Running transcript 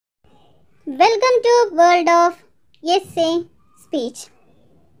Welcome to World of Essay Speech.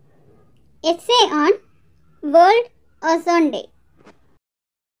 Essay on World Ozone Day.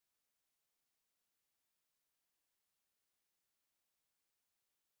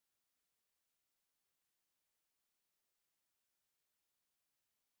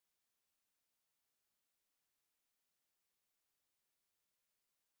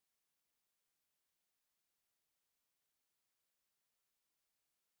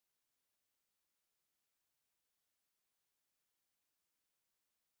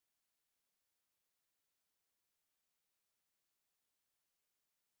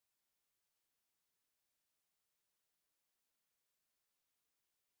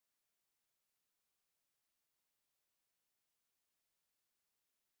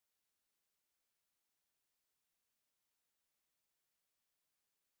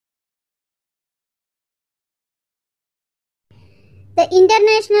 The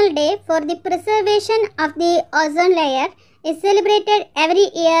International Day for the Preservation of the Ozone Layer is celebrated every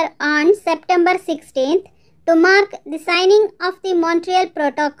year on September 16th to mark the signing of the Montreal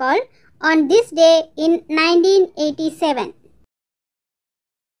Protocol on this day in 1987.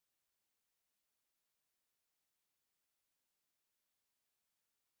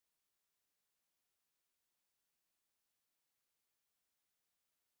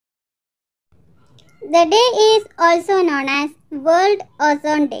 The day is also known as World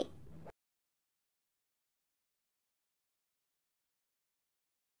Ozone Day.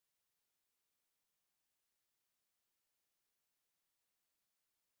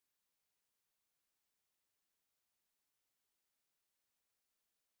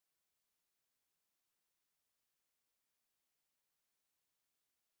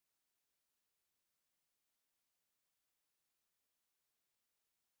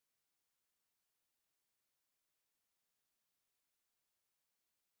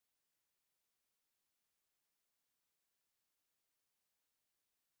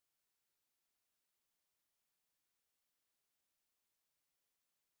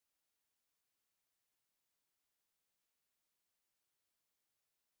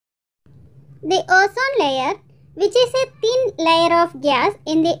 The ozone layer, which is a thin layer of gas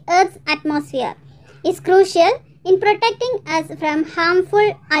in the Earth's atmosphere, is crucial in protecting us from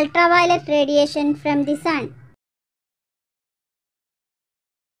harmful ultraviolet radiation from the sun.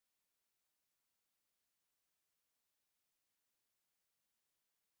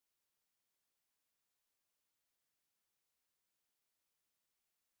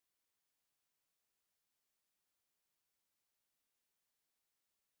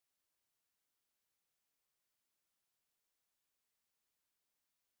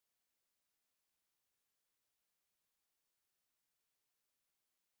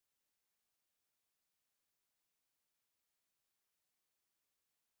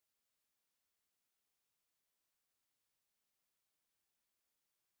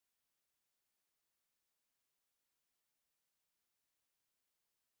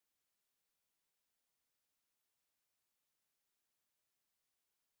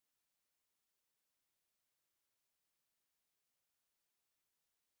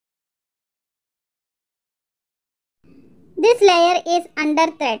 This layer is under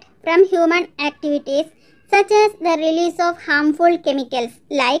threat from human activities such as the release of harmful chemicals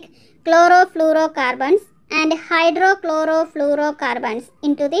like chlorofluorocarbons and hydrochlorofluorocarbons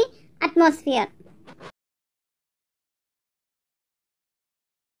into the atmosphere.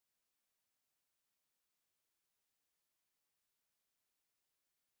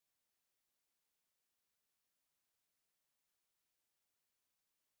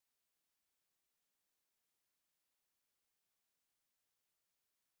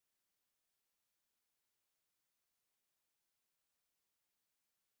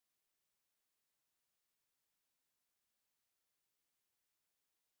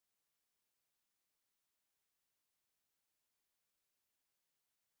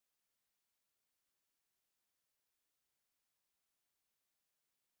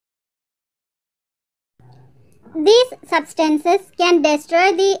 These substances can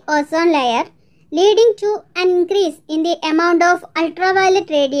destroy the ozone layer, leading to an increase in the amount of ultraviolet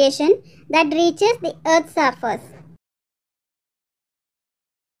radiation that reaches the Earth's surface.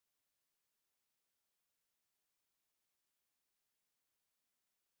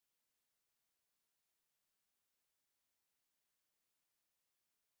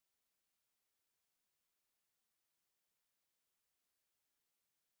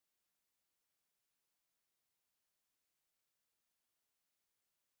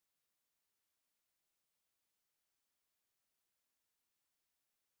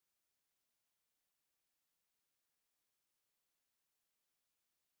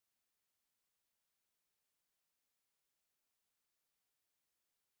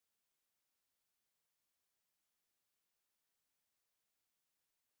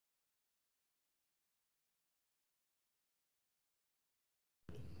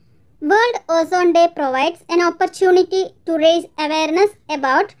 World Ozone Day provides an opportunity to raise awareness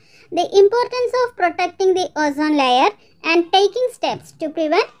about the importance of protecting the ozone layer and taking steps to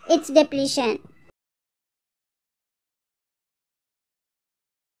prevent its depletion.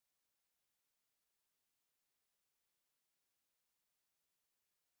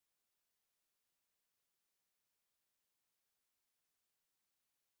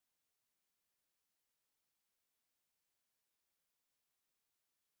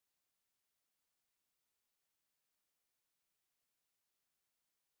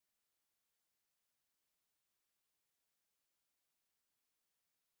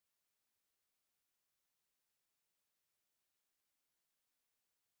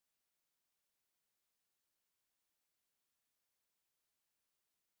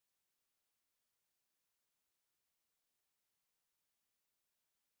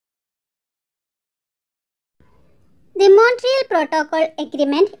 The Montreal Protocol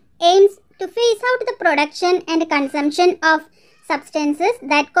Agreement aims to phase out the production and consumption of substances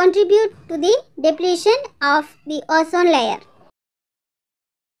that contribute to the depletion of the ozone layer.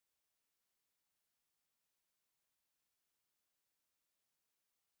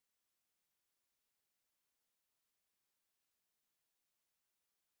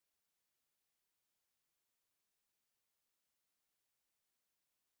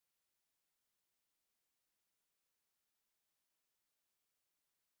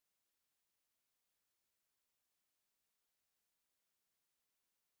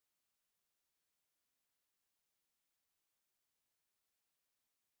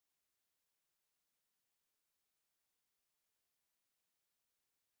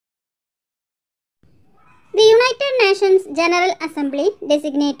 The United Nations General Assembly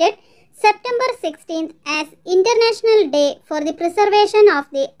designated September 16th as International Day for the Preservation of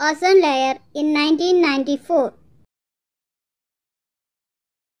the Ozone Layer in 1994.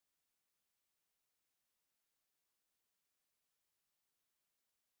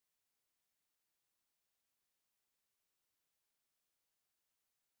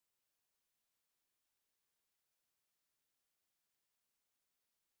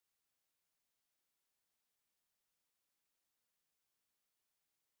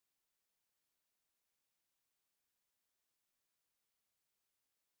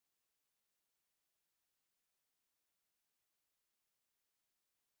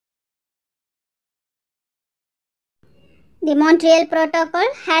 The Montreal Protocol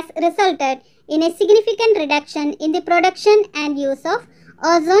has resulted in a significant reduction in the production and use of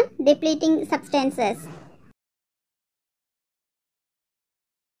ozone depleting substances.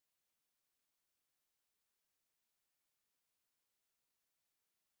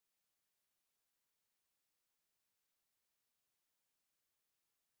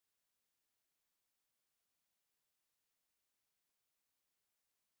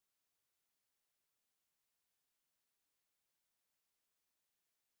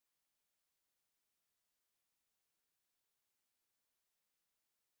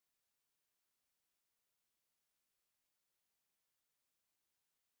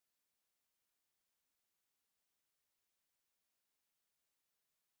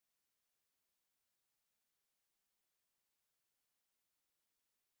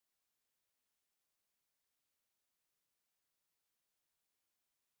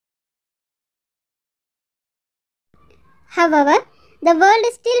 However, the world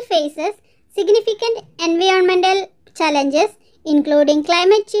still faces significant environmental challenges, including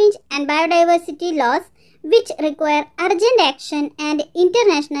climate change and biodiversity loss, which require urgent action and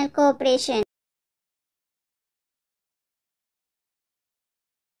international cooperation.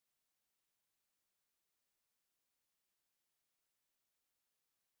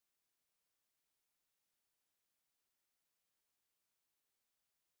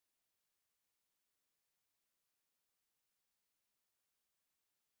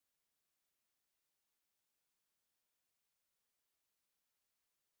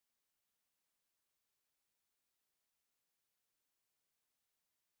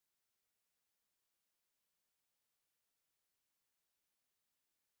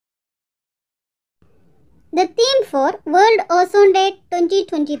 The theme for World Ozone Day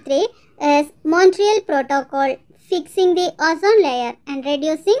 2023 is Montreal Protocol, Fixing the Ozone Layer and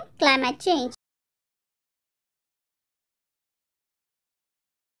Reducing Climate Change.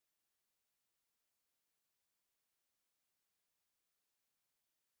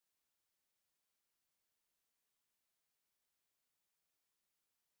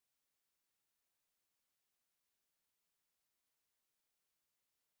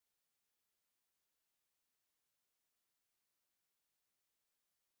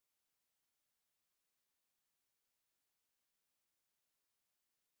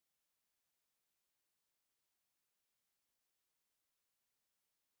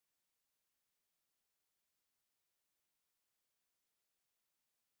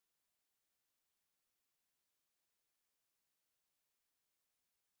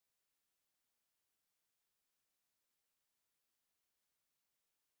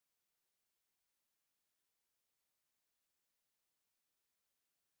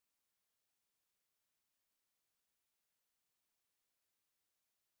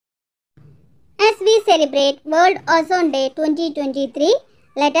 As we celebrate World Ozone Day 2023,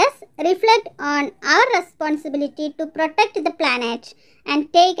 let us reflect on our responsibility to protect the planet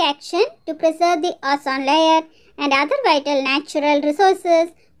and take action to preserve the ozone layer and other vital natural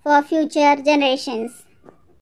resources for future generations.